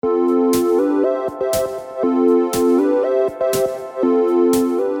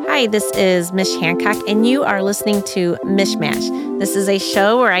Hi, this is Mish Hancock, and you are listening to Mishmash. This is a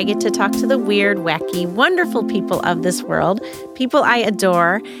show where I get to talk to the weird, wacky, wonderful people of this world, people I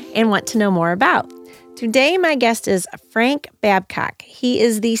adore and want to know more about. Today, my guest is Frank Babcock. He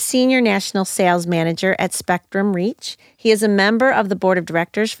is the Senior National Sales Manager at Spectrum Reach. He is a member of the Board of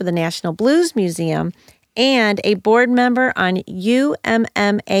Directors for the National Blues Museum and a board member on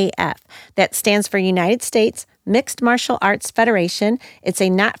UMMAF. That stands for United States Mixed Martial Arts Federation. It's a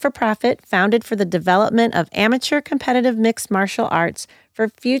not-for-profit founded for the development of amateur competitive mixed martial arts for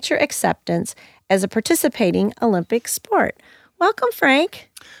future acceptance as a participating Olympic sport. Welcome, Frank.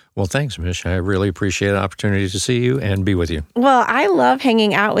 Well, thanks, Mish. I really appreciate the opportunity to see you and be with you. Well, I love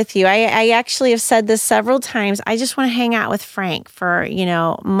hanging out with you. I actually have said this several times. I just want to hang out with Frank for,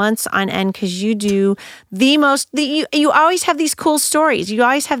 months on end because you do you always have these cool stories. You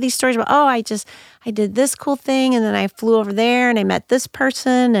always have these stories about, I did this cool thing and then I flew over there and I met this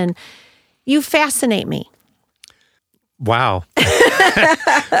person and you fascinate me. Wow.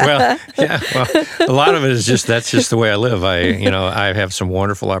 Well, a lot of it is that's just the way I live. I have some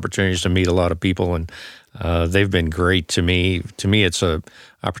wonderful opportunities to meet a lot of people, and they've been great to me. To me, it's an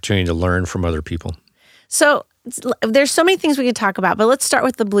opportunity to learn from other people. So there's so many things we could talk about, but let's start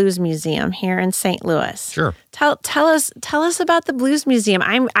with the Blues Museum here in St. Louis. Sure. Tell us about the Blues Museum.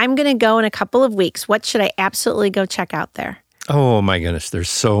 I'm going to go in a couple of weeks. What should I absolutely go check out there? Oh my goodness, there's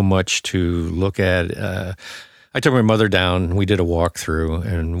so much to look at. I took my mother down, we did a walkthrough,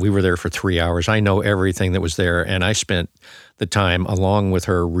 and we were there for 3 hours. I know everything that was there, and I spent the time along with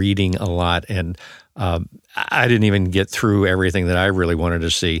her reading a lot, and I didn't even get through everything that I really wanted to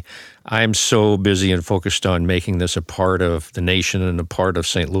see. I'm so busy and focused on making this a part of the nation and a part of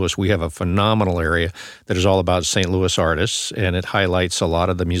St. Louis. We have a phenomenal area that is all about St. Louis artists, and it highlights a lot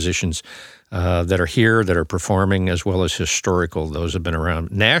of the musicians that are here, that are performing, as well as historical, those have been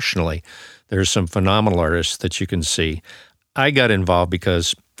around nationally. There's some phenomenal artists that you can see. I got involved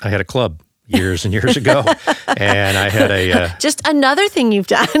because I had a club years and years ago, and I had a... Just another thing you've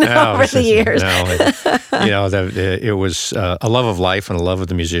done over the years. It was a love of life and a love of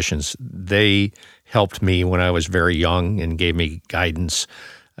the musicians. They helped me when I was very young and gave me guidance.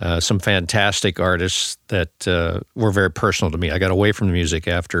 Some fantastic artists that were very personal to me. I got away from the music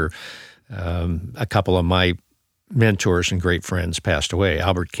after a couple of my mentors and great friends passed away.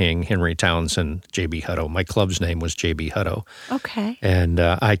 Albert King, Henry Townsend, J.B. Hutto. My club's name was J.B. Hutto. Okay. And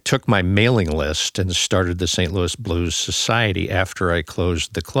I took my mailing list and started the St. Louis Blues Society after I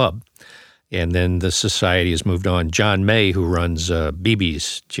closed the club. And then the society has moved on. John May, who runs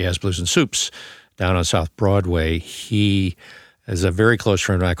BB's, Jazz, Blues, and Soups, down on South Broadway, he is a very close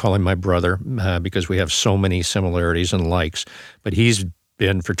friend. I call him my brother because we have so many similarities and likes. But he's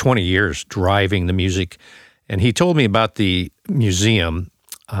been, for 20 years, driving the music. And he told me about the museum,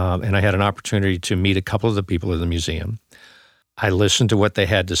 and I had an opportunity to meet a couple of the people in the museum. I listened to what they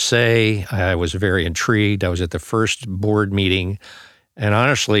had to say. I was very intrigued. I was at the first board meeting. And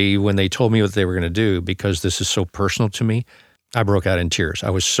honestly, when they told me what they were going to do, because this is so personal to me, I broke out in tears. I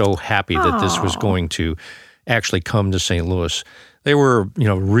was so happy that this was going to actually come to St. Louis. They were,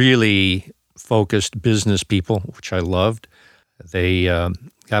 really focused business people, which I loved. They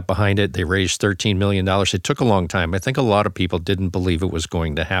got behind it. They raised $13 million. It took a long time. I think a lot of people didn't believe it was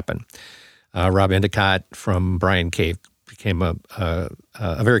going to happen. Rob Endicott from Brian Cave became a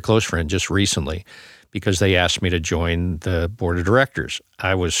very close friend just recently because they asked me to join the board of directors.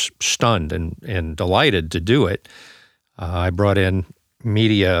 I was stunned and delighted to do it. I brought in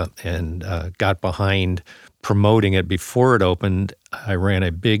media and got behind promoting it before it opened. I ran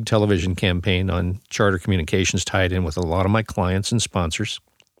a big television campaign on Charter Communications tied in with a lot of my clients and sponsors.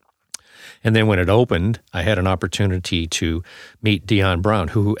 And then when it opened, I had an opportunity to meet Dion Brown,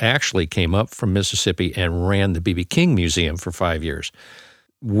 who actually came up from Mississippi and ran the B.B. King Museum for 5 years.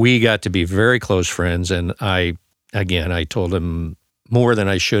 We got to be very close friends, and I told him more than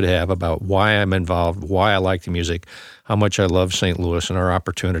I should have about why I'm involved, why I like the music, how much I love St. Louis, and our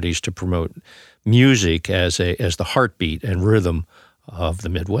opportunities to promote music as the heartbeat and rhythm of the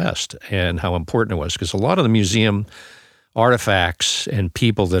Midwest, and how important it was. Because a lot of the museum artifacts and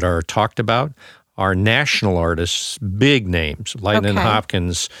people that are talked about are national artists, big names, Lightnin'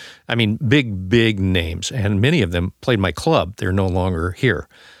 Hopkins. I mean, big names. And many of them played my club. They're no longer here.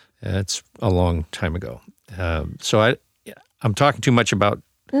 It's a long time ago. So I'm talking too much about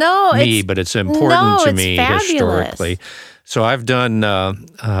me, but it's important to me historically. So I've done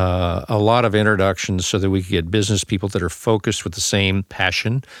a lot of introductions so that we can get business people that are focused with the same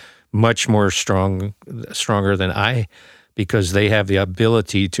passion, much more stronger than I, because they have the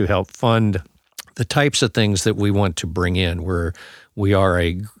ability to help fund the types of things that we want to bring in. We are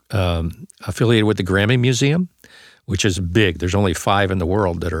a affiliated with the Grammy Museum, which is big. There's only 5 in the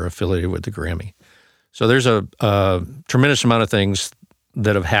world that are affiliated with the Grammy. So there's a tremendous amount of things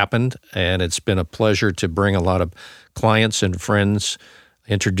that have happened, and it's been a pleasure to bring a lot of clients and friends,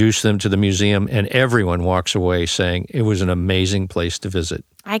 introduce them to the museum, and everyone walks away saying it was an amazing place to visit.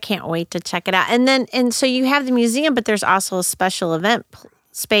 I can't wait to check it out. And so you have the museum, but there's also a special event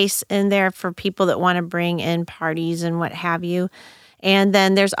space in there for people that want to bring in parties and what have you. And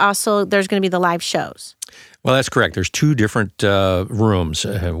then there's going to be the live shows. Well, that's correct. There's 2 different rooms.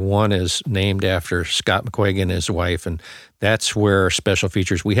 One is named after Scott McQuiggan and his wife, and that's where special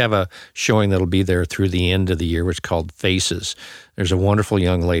features. We have a showing that'll be there through the end of the year, which is called Faces. There's a wonderful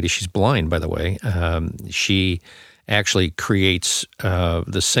young lady. She's blind, by the way. She actually creates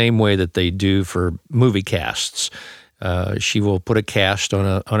the same way that they do for movie casts. She will put a cast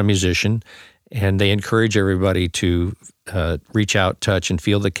on a musician, and they encourage everybody to reach out, touch, and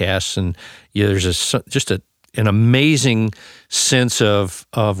feel the casts. And there's an amazing sense of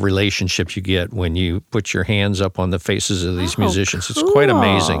relationships you get when you put your hands up on the faces of these musicians. Cool. It's quite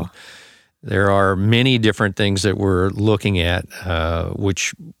amazing. There are many different things that we're looking at,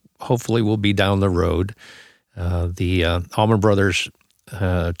 which hopefully will be down the road. The Allman Brothers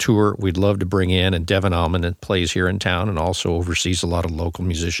tour we'd love to bring in, and Devin Allman that plays here in town and also oversees a lot of local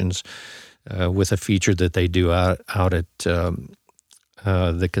musicians with a feature that they do out at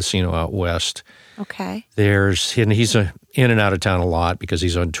the casino out west. Okay. He's in and out of town a lot because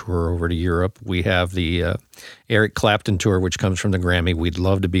he's on tour over to Europe. We have the Eric Clapton tour, which comes from the Grammy. We'd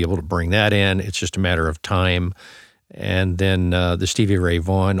love to be able to bring that in. It's just a matter of time. And then the Stevie Ray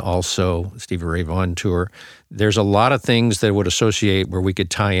Vaughan tour. There's a lot of things that would associate where we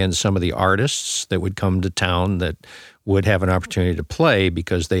could tie in some of the artists that would come to town that would have an opportunity to play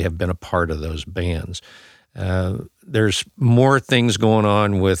because they have been a part of those bands. There's more things going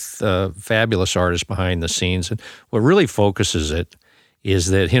on with fabulous artists behind the scenes. And what really focuses it is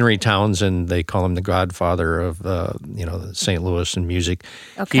that Henry Townsend, they call him the godfather of St. Louis and music.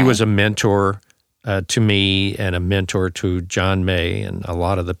 Okay. He was a mentor to me and a mentor to John May and a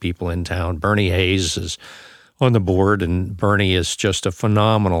lot of the people in town. Bernie Hayes is on the board, and Bernie is just a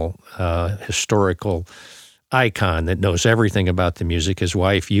phenomenal historical icon that knows everything about the music. His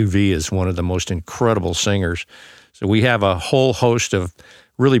wife, UV, is one of the most incredible singers. So we have a whole host of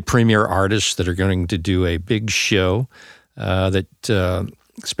really premier artists that are going to do a big show that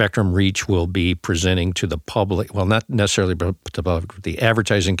Spectrum Reach will be presenting to the public. Well, not necessarily to the public, but the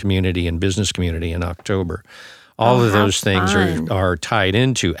advertising community and business community in October. All of those things are tied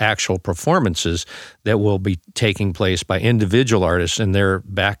into actual performances that will be taking place by individual artists and their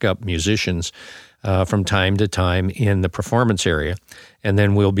backup musicians from time to time in the performance area. And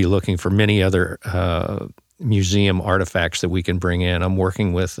then we'll be looking for many other museum artifacts that we can bring in. I'm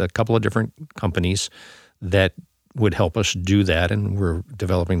working with a couple of different companies that would help us do that, and we're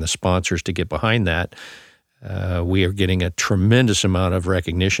developing the sponsors to get behind that. We are getting a tremendous amount of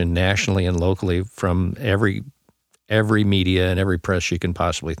recognition nationally and locally from every media and every press you can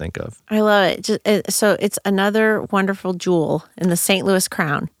possibly think of. I love it. So it's another wonderful jewel in the St. Louis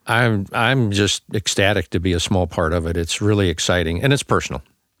crown. I'm just ecstatic to be a small part of it. It's really exciting, and it's personal.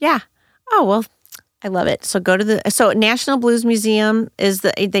 Yeah. Oh, well, I love it. So go to National Blues Museum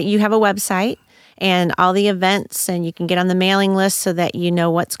that you have a website and all the events, and you can get on the mailing list so that you know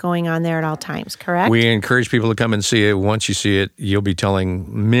what's going on there at all times, correct? We encourage people to come and see it. Once you see it, you'll be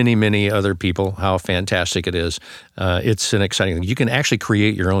telling many, many other people how fantastic it is. It's an exciting thing. You can actually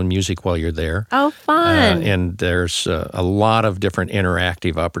create your own music while you're there. Oh, fun. And there's a lot of different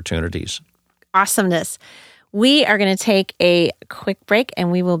interactive opportunities. Awesomeness. We are going to take a quick break,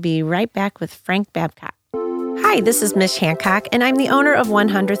 and we will be right back with Frank Babcock. Hi, this is Mish Hancock, and I'm the owner of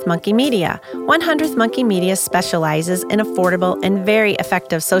 100th Monkey Media. 100th Monkey Media specializes in affordable and very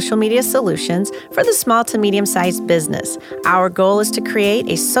effective social media solutions for the small to medium-sized business. Our goal is to create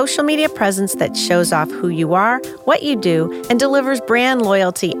a social media presence that shows off who you are, what you do, and delivers brand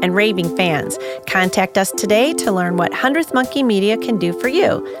loyalty and raving fans. Contact us today to learn what 100th Monkey Media can do for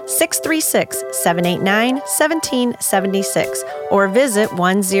you. 636-789-1776 or visit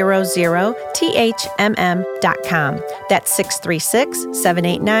 100thmm.com. That's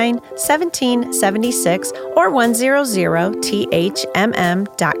 636-789-1776 or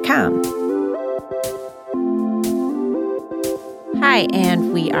 100thmm.com. Hi,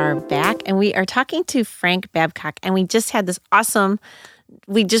 and we are back, and we are talking to Frank Babcock, and we just had this awesome,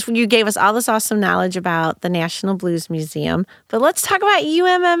 you gave us all this awesome knowledge about the National Blues Museum, but let's talk about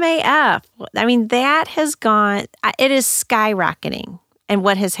UMMAF. I mean, that has it is skyrocketing, and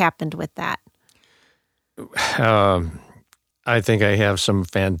what has happened with that? I think I have some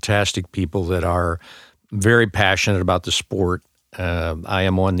fantastic people that are very passionate about the sport. I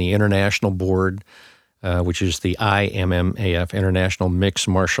am on the international board, which is the IMMAF, International Mixed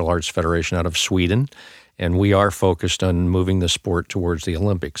Martial Arts Federation out of Sweden, and we are focused on moving the sport towards the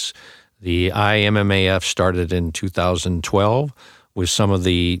Olympics. The IMMAF started in 2012 with some of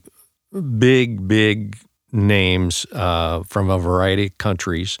the big names from a variety of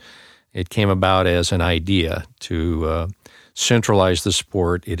countries. It came about as an idea to centralize the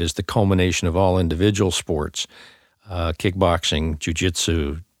sport. It is the culmination of all individual sports, kickboxing,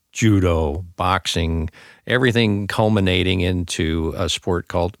 jiu-jitsu, judo, boxing, everything culminating into a sport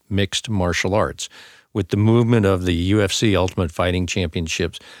called mixed martial arts. With the movement of the UFC Ultimate Fighting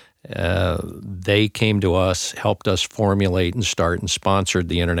Championships, they came to us, helped us formulate and start and sponsored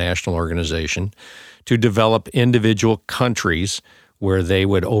the international organization to develop individual countries where they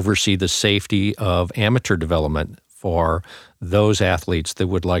would oversee the safety of amateur development for those athletes that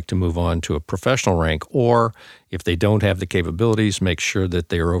would like to move on to a professional rank, or if they don't have the capabilities, make sure that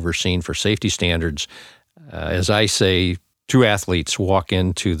they are overseen for safety standards. As I say, two athletes walk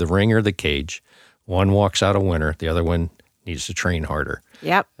into the ring or the cage. One walks out a winner. The other one needs to train harder.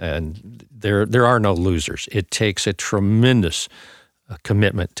 Yep. And there are no losers. It takes a tremendous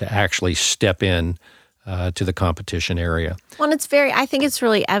commitment to actually step in to the competition area. Well, I think it's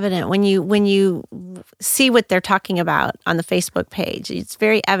really evident when you see what they're talking about on the Facebook page. It's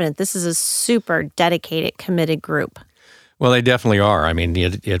very evident this is a super dedicated, committed group. Well, they definitely are. I mean,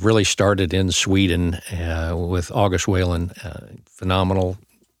 it really started in Sweden with August Whalen, phenomenal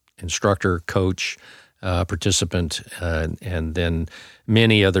instructor, coach, participant, and then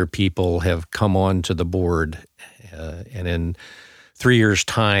many other people have come on to the board. And in 3 years'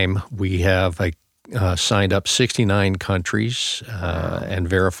 time, we have signed up 69 countries and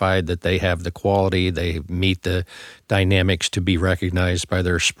verified that they have the quality, they meet the dynamics to be recognized by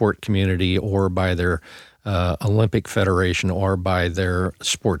their sport community or by their Olympic Federation or by their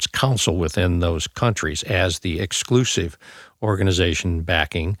sports council within those countries as the exclusive organization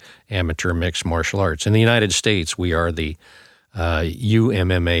backing amateur mixed martial arts. In the United States, we are the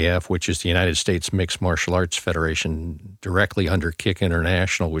UMMAF, which is the United States Mixed Martial Arts Federation, directly under Kick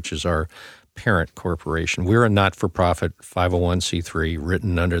International, which is our parent corporation. We're a not-for-profit 501c3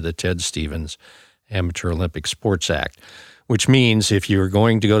 written under the Ted Stevens Amateur Olympic Sports Act, which means if you're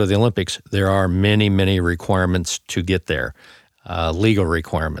going to go to the Olympics, there are many, many requirements to get there, legal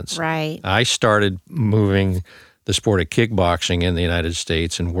requirements. Right. I started moving the sport of kickboxing in the United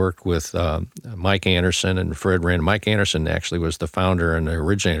States and worked with Mike Anderson and Fred Wren. Mike Anderson actually was the founder and the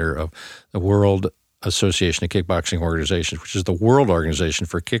originator of the World Association of Kickboxing Organizations, which is the world organization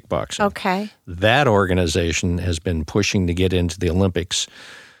for kickboxing. Okay. That organization has been pushing to get into the Olympics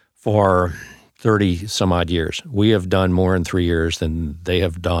for 30 some odd years. We have done more in 3 years than they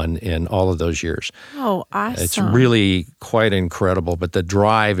have done in all of those years. Oh, awesome. It's really quite incredible, but the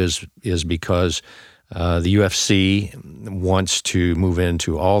drive is because the UFC wants to move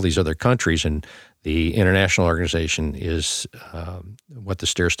into all these other countries, and the international organization is what the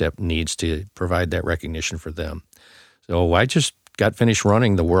stair step needs to provide that recognition for them. So I just got finished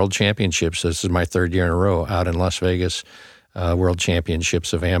running the World Championships. This is my third year in a row out in Las Vegas, World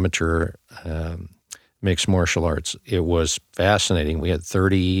Championships of Amateur Mixed Martial Arts. It was fascinating. We had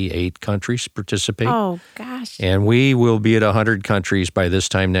 38 countries participate. Oh, gosh. And we will be at 100 countries by this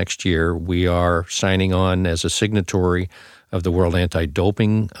time next year. We are signing on as a signatory of the World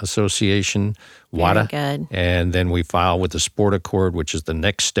Anti-Doping Association, WADA. Very good. And then we file with the Sport Accord, which is the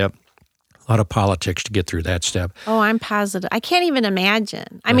next step. A lot of politics to get through that step. Oh, I'm positive. I can't even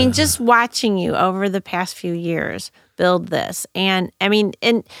imagine. I mean, just watching you over the past few years build this. And I mean,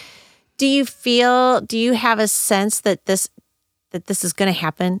 do you have a sense that this is going to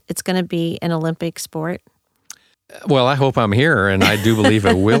happen? It's going to be an Olympic sport? Well, I hope I'm here, and I do believe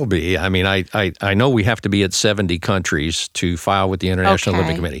it will be. I mean, I know we have to be at 70 countries to file with the International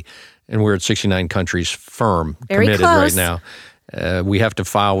Olympic Committee, and we're at 69 countries firm, Very committed close. right now. We have to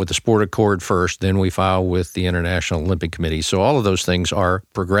file with the Sport Accord first, then we file with the International Olympic Committee. So all of those things are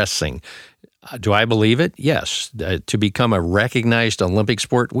progressing. Do I believe it? Yes. To become a recognized Olympic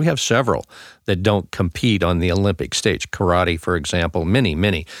sport, we have several that don't compete on the Olympic stage. Karate, for example,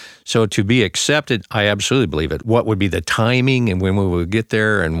 many. So to be accepted, I absolutely believe it. What would be the timing and when we will get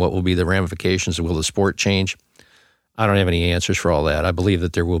there and what will be the ramifications? Will the sport change? I don't have any answers for all that. I believe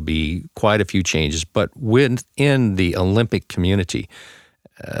that there will be quite a few changes. But within the Olympic community,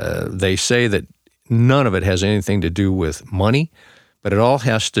 they say that none of it has anything to do with money, but it all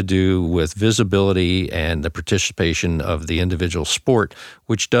has to do with visibility and the participation of the individual sport,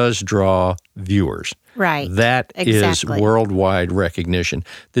 which does draw viewers. Right. That exactly. is worldwide recognition.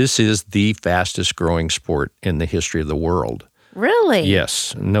 This is the fastest growing sport in the history of the world. Really?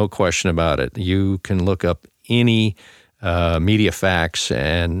 Yes, no question about it. You can look up any media facts,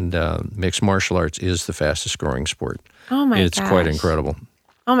 and mixed martial arts is the fastest growing sport. Oh my It's gosh. quite incredible.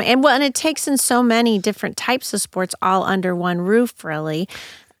 Oh my, and it takes in so many different types of sports all under one roof, really.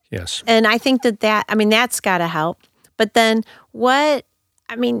 Yes. And I think that's got to help. But then when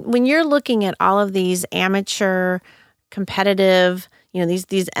you're looking at all of these amateur, competitive, these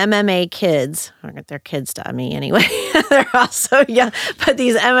MMA kids, they're kids to me anyway. They're also young, but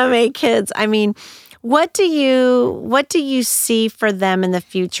these MMA kids, what do you see for them in the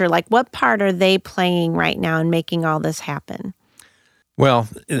future? Like, what part are they playing right now in making all this happen? Well,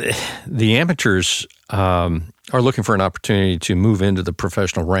 the amateurs are looking for an opportunity to move into the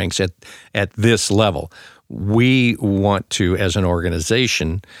professional ranks at this level. We want to, as an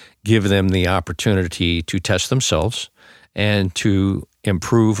organization, give them the opportunity to test themselves and to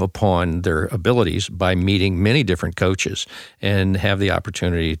improve upon their abilities by meeting many different coaches and have the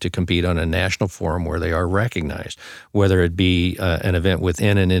opportunity to compete on a national forum where they are recognized, whether it be an event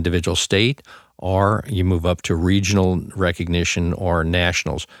within an individual state or you move up to regional recognition or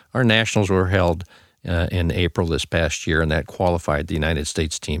nationals. Our nationals were held in April this past year, and that qualified the United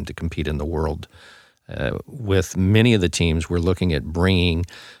States team to compete in the world. With many of the teams, we're looking at bringing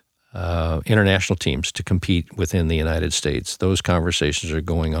international teams to compete within the United States. Those conversations are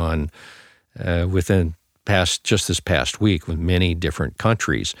going on just this past week with many different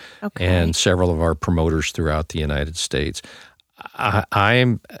countries and several of our promoters throughout the United States.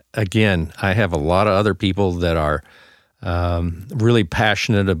 I have a lot of other people that are really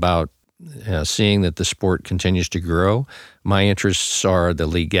passionate about seeing that the sport continues to grow. My interests are the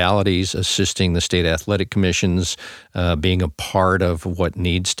legalities, assisting the state athletic commissions, being a part of what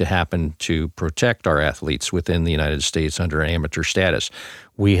needs to happen to protect our athletes within the United States under amateur status.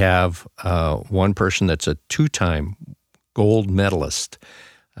 We have one person that's a two-time gold medalist,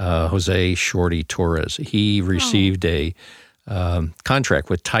 Jose Shorty Torres. He received a contract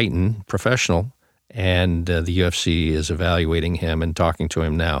with Titan Professional, and the UFC is evaluating him and talking to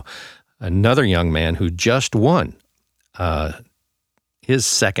him now. Another young man who just won his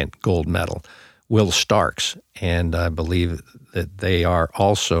second gold medal, Will Starks, and I believe that they are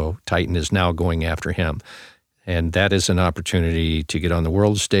also, Titan is now going after him. And that is an opportunity to get on the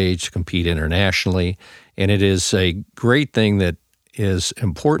world stage, to compete internationally, and it is a great thing that is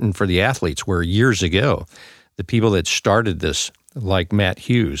important for the athletes, where years ago, the people that started this, like Matt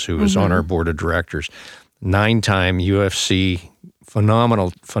Hughes, who was on our board of directors, 9-time UFC,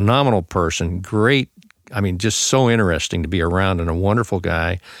 phenomenal person, great, just so interesting to be around and a wonderful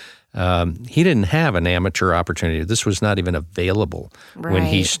guy. He didn't have an amateur opportunity. This was not even available when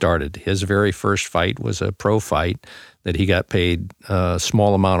he started. His very first fight was a pro fight that he got paid a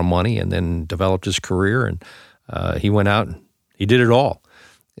small amount of money and then developed his career, and he went out and he did it all.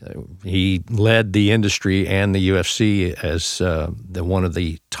 He led the industry and the UFC as one of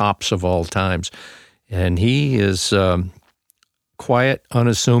the tops of all times. And he is quiet,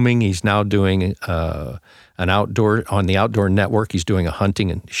 unassuming. He's now doing on the Outdoor Network. He's doing a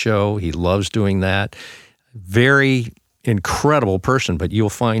hunting show. He loves doing that. Very incredible person, but you'll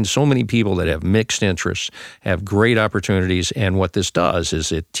find so many people that have mixed interests, have great opportunities, and what this does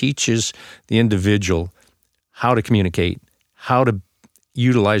is it teaches the individual how to communicate, how to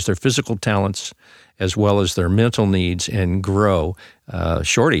utilize their physical talents as well as their mental needs and grow.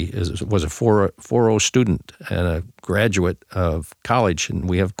 Shorty was a 4.0 student and a graduate of college, and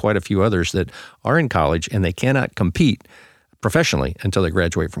we have quite a few others that are in college and they cannot compete professionally until they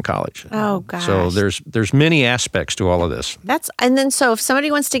graduate from college. Oh, gosh. So there's many aspects to all of this. So if somebody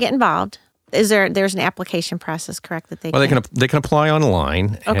wants to get involved, there's an application process, correct? That they can apply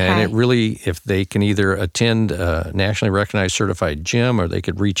online, okay. And it really, if they can either attend a nationally recognized certified gym or they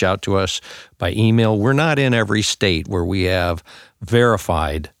could reach out to us by email. We're not in every state where we have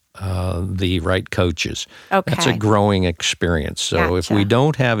verified the right coaches. Okay. That's a growing experience. So Gotcha. If we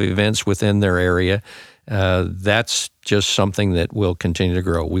don't have events within their area, that's just something that will continue to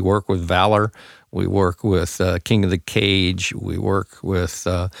grow. We work with Valor. We work with King of the Cage. We work with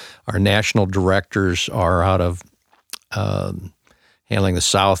our national directors are out of handling the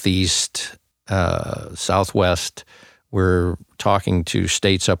Southeast, Southwest. We're talking to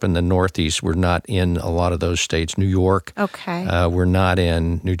states up in the Northeast. We're not in a lot of those states. New York. Okay. We're not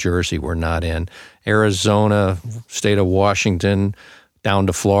in New Jersey. We're not in Arizona, state of Washington, down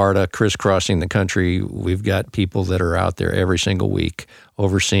to Florida, crisscrossing the country. We've got people that are out there every single week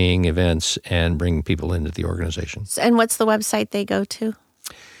overseeing events and bringing people into the organization. And what's the website they go to?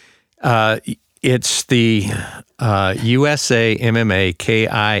 It's the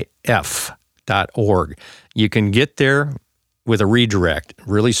USAMMAKIF.org. You can get there with a redirect.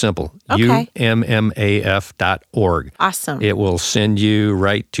 Really simple. Okay. UMMAF.org. Awesome. It will send you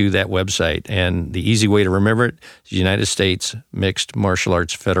right to that website. And the easy way to remember it is United States Mixed Martial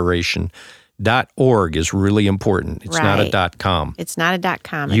Arts Federation.org is really important. It's not a .com. It's not a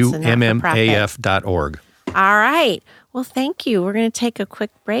 .com. It's UMMAF.org. All right. Well, thank you. We're going to take a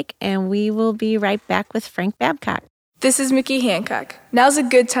quick break, and we will be right back with Frank Babcock. This is Mickey Hancock. Now's a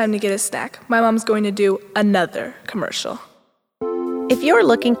good time to get a snack. My mom's going to do another commercial. If you're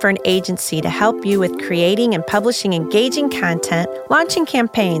looking for an agency to help you with creating and publishing engaging content, launching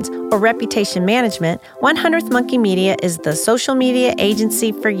campaigns, or reputation management, 100th Monkey Media is the social media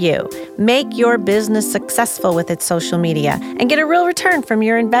agency for you. Make your business successful with its social media and get a real return from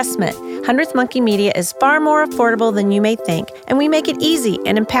your investment. 100th Monkey Media is far more affordable than you may think, and we make it easy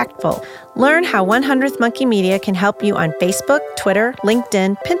and impactful. Learn how 100th Monkey Media can help you on Facebook, Twitter,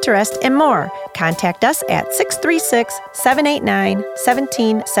 LinkedIn, Pinterest, and more. Contact us at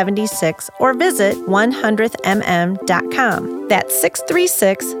 636-789-1776 or visit 100thmm.com. That's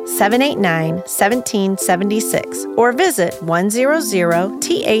 636-789-1776 or visit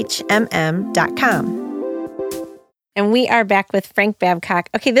 100thmm.com. And we are back with Frank Babcock.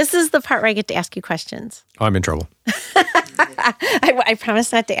 Okay, this is the part where I get to ask you questions. Oh, I'm in trouble. I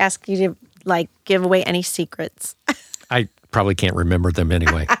promise not to ask you to, give away any secrets. I probably can't remember them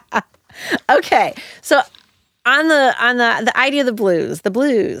anyway. Okay, so on the idea of the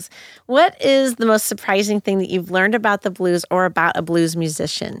blues, what is the most surprising thing that you've learned about the blues or about a blues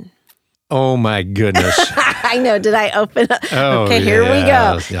musician? Oh, my goodness. I know. Did I open up? Oh, okay, here we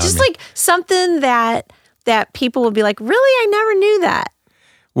go. Yeah, Just something that people will be like, really? I never knew that.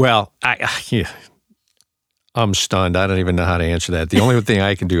 Well, I'm stunned. I don't even know how to answer that. The only thing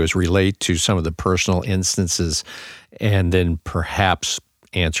I can do is relate to some of the personal instances and then perhaps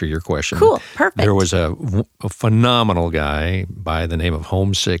answer your question. Cool. Perfect. There was a phenomenal guy by the name of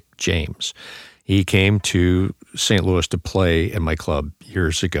Homesick James. He came to St. Louis to play in my club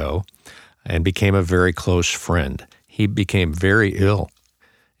years ago and became a very close friend. He became very ill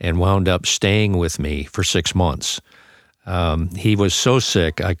and wound up staying with me for 6 months. He was so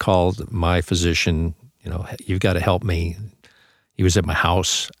sick, I called my physician, you've got to help me. He was at my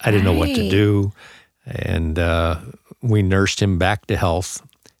house. I didn't know what to do. And we nursed him back to health.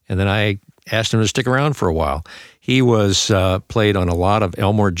 And then I asked him to stick around for a while. He was played on a lot of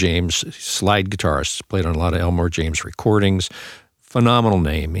Elmore James, slide guitarist, played on a lot of Elmore James recordings. Phenomenal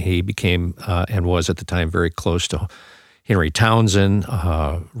name. He became and was at the time very close to Henry Townsend,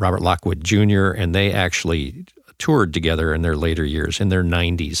 Robert Lockwood Jr., and they actually toured together in their later years, in their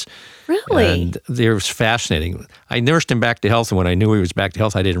 90s. Really? And it was fascinating. I nursed him back to health, and when I knew he was back to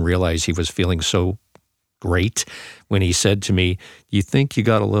health, I didn't realize he was feeling so great when he said to me, you think you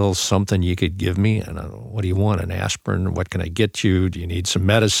got a little something you could give me? And I don't know, what do you want, an aspirin? What can I get you? Do you need some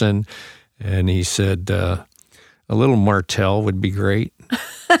medicine? And he said, a little Martell would be great.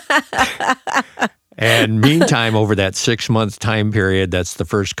 And meantime, over that 6-month time period, that's the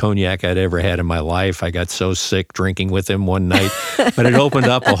first cognac I'd ever had in my life. I got so sick drinking with him one night. But it opened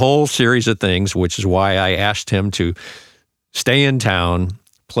up a whole series of things, which is why I asked him to stay in town,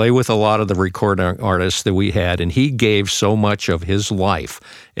 play with a lot of the recording artists that we had. And he gave so much of his life,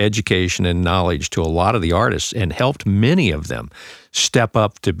 education and knowledge to a lot of the artists and helped many of them step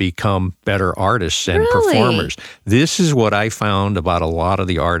up to become better artists and performers. This is what I found about a lot of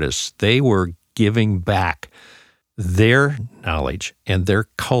the artists. They were giving back their knowledge and their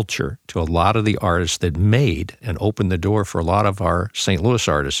culture to a lot of the artists that made and opened the door for a lot of our St. Louis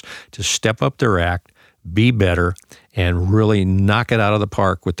artists to step up their act, be better, and really knock it out of the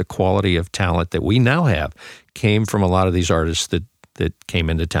park with the quality of talent that we now have. Came from a lot of these artists that came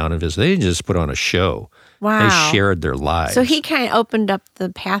into town and visited. They didn't just put on a show. Wow. They shared their lives. So he kind of opened up the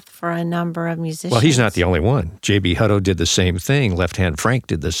path for a number of musicians. Well, he's not the only one. J.B. Hutto did the same thing. Left Hand Frank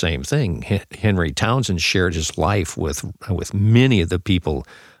did the same thing. Henry Townsend shared his life with many of the people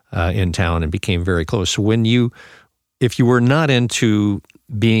in town and became very close. So if you were not into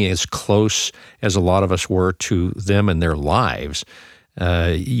being as close as a lot of us were to them and their lives,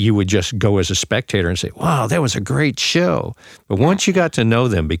 you would just go as a spectator and say, wow, that was a great show. But once you got to know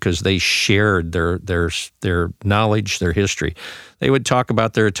them, because they shared their knowledge, their history, they would talk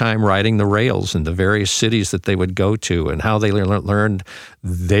about their time riding the rails in the various cities that they would go to and how they learned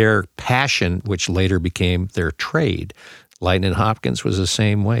their passion, which later became their trade, Lightnin' Hopkins was the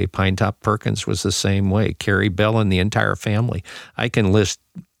same way. Pinetop Perkins was the same way. Carrie Bell and the entire family. I can list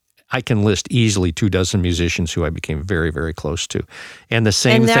easily 24 musicians who I became very, very close to. And the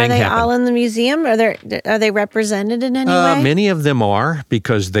same thing happened. And are they all in the museum? Are they represented in any way? Many of them are,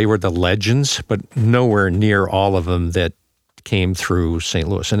 because they were the legends, but nowhere near all of them that came through St.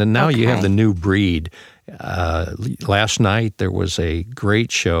 Louis. And then now you have the new breed. Last night there was a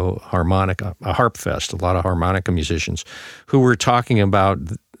great show, a harp fest, a lot of harmonica musicians who were talking about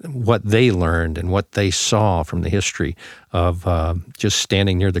what they learned and what they saw from the history of just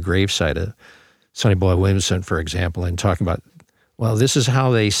standing near the gravesite of Sonny Boy Williamson, for example, and talking about, well, this is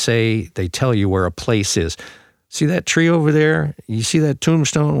how they tell you where a place is. See that tree over there? You see that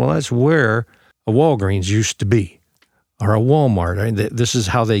tombstone? Well, that's where a Walgreens used to be, or a Walmart. I mean, this is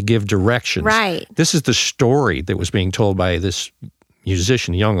how they give directions. Right. This is the story that was being told by this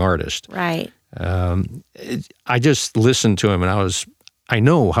musician, young artist. Right. I just listened to him, and I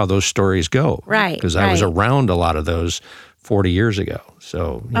know how those stories go. Right. Because I was around a lot of those 40 years ago.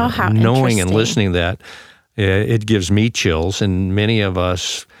 So how knowing and interesting. listening to that, it gives me chills. And many of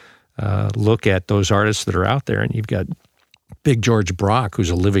us look at those artists that are out there, and you've got Big George Brock, who's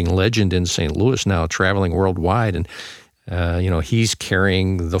a living legend in St. Louis now, traveling worldwide. And he's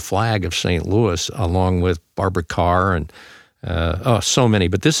carrying the flag of St. Louis along with Barbara Carr and so many.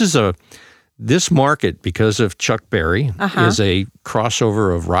 But this market, because of Chuck Berry, is a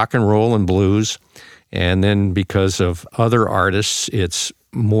crossover of rock and roll and blues. And then because of other artists, it's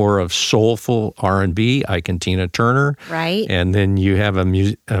more of soulful R&B, Ike and Tina Turner. Right. And then you have a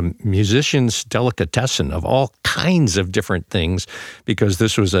musician's delicatessen of all kinds of different things, because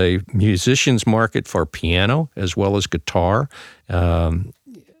this was a musician's market for piano as well as guitar.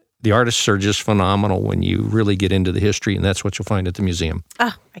 The artists are just phenomenal when you really get into the history, and that's what you'll find at the museum.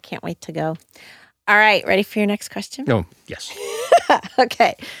 Oh, I can't wait to go. All right, ready for your next question? Oh, yes.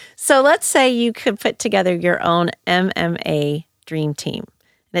 Okay. So let's say you could put together your own MMA dream team.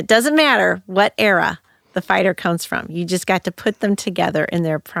 And it doesn't matter what era the fighter comes from. You just got to put them together in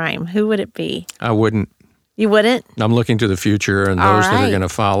their prime. Who would it be? I wouldn't. You wouldn't? I'm looking to the future and those that are going to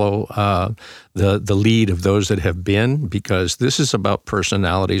follow the lead of those that have been, because this is about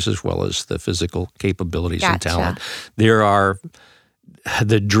personalities as well as the physical capabilities and talent.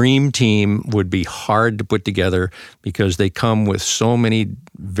 The dream team would be hard to put together because they come with so many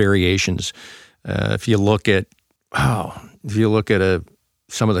variations. If you look at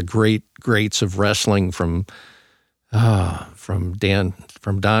some of the greats of wrestling from Don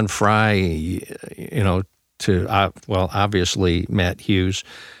Fry, to obviously Matt Hughes.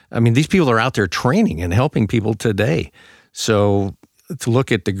 I mean, these people are out there training and helping people today. So to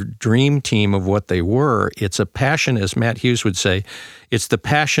look at the dream team of what they were, it's a passion, as Matt Hughes would say, it's the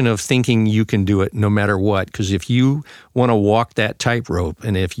passion of thinking you can do it no matter what. Because if you want to walk that tightrope,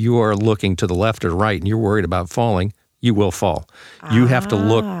 and if you are looking to the left or right and you're worried about falling, you will fall. You have to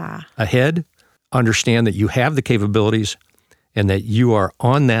look ahead, understand that you have the capabilities, and that you are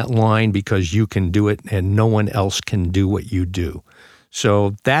on that line because you can do it and no one else can do what you do.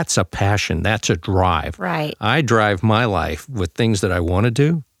 So that's a passion. That's a drive. Right. I drive my life with things that I want to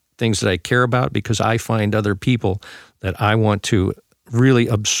do, things that I care about, because I find other people that I want to really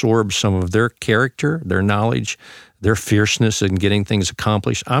absorb some of their character, their knowledge, their fierceness in getting things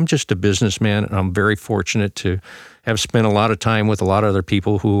accomplished. I'm just a businessman, and I'm very fortunate to have spent a lot of time with a lot of other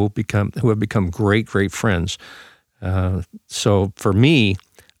people who have become great, great friends. So for me,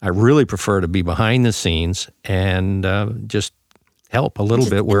 I really prefer to be behind the scenes and just help a little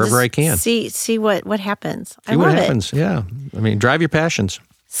bit wherever I can. See what happens. See what happens, yeah. I mean, drive your passions.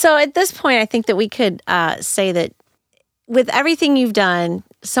 So at this point, I think that we could say that with everything you've done,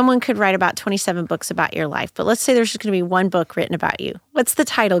 someone could write about 27 books about your life. But let's say there's just going to be one book written about you. What's the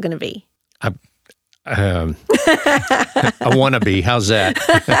title going to be? A wannabe. How's that?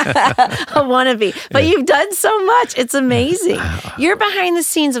 A wannabe. But you've done so much. It's amazing. You're behind the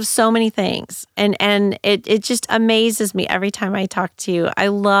scenes of so many things. And it just amazes me every time I talk to you. I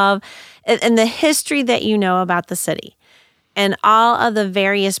love and the history that you know about the city and all of the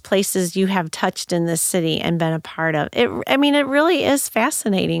various places you have touched in this city and been a part of. It really is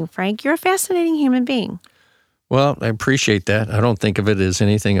fascinating, Frank. You're a fascinating human being. Well, I appreciate that. I don't think of it as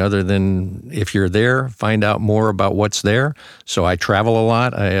anything other than if you're there, find out more about what's there. So I travel a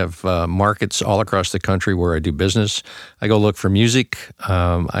lot. I have markets all across the country where I do business. I go look for music.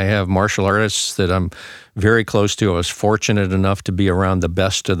 I have martial artists that I'm very close to. I was fortunate enough to be around the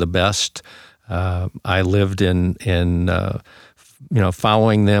best of the best. I lived in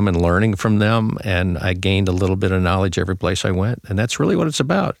following them and learning from them. And I gained a little bit of knowledge every place I went. And that's really what it's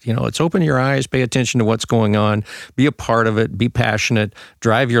about. It's open your eyes, pay attention to what's going on, be a part of it, be passionate,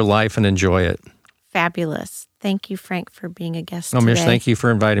 drive your life and enjoy it. Fabulous. Thank you, Frank, for being a guest today. Mish, thank you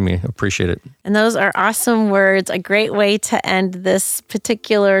for inviting me. Appreciate it. And those are awesome words. A great way to end this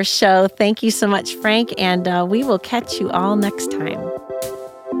particular show. Thank you so much, Frank. And we will catch you all next time.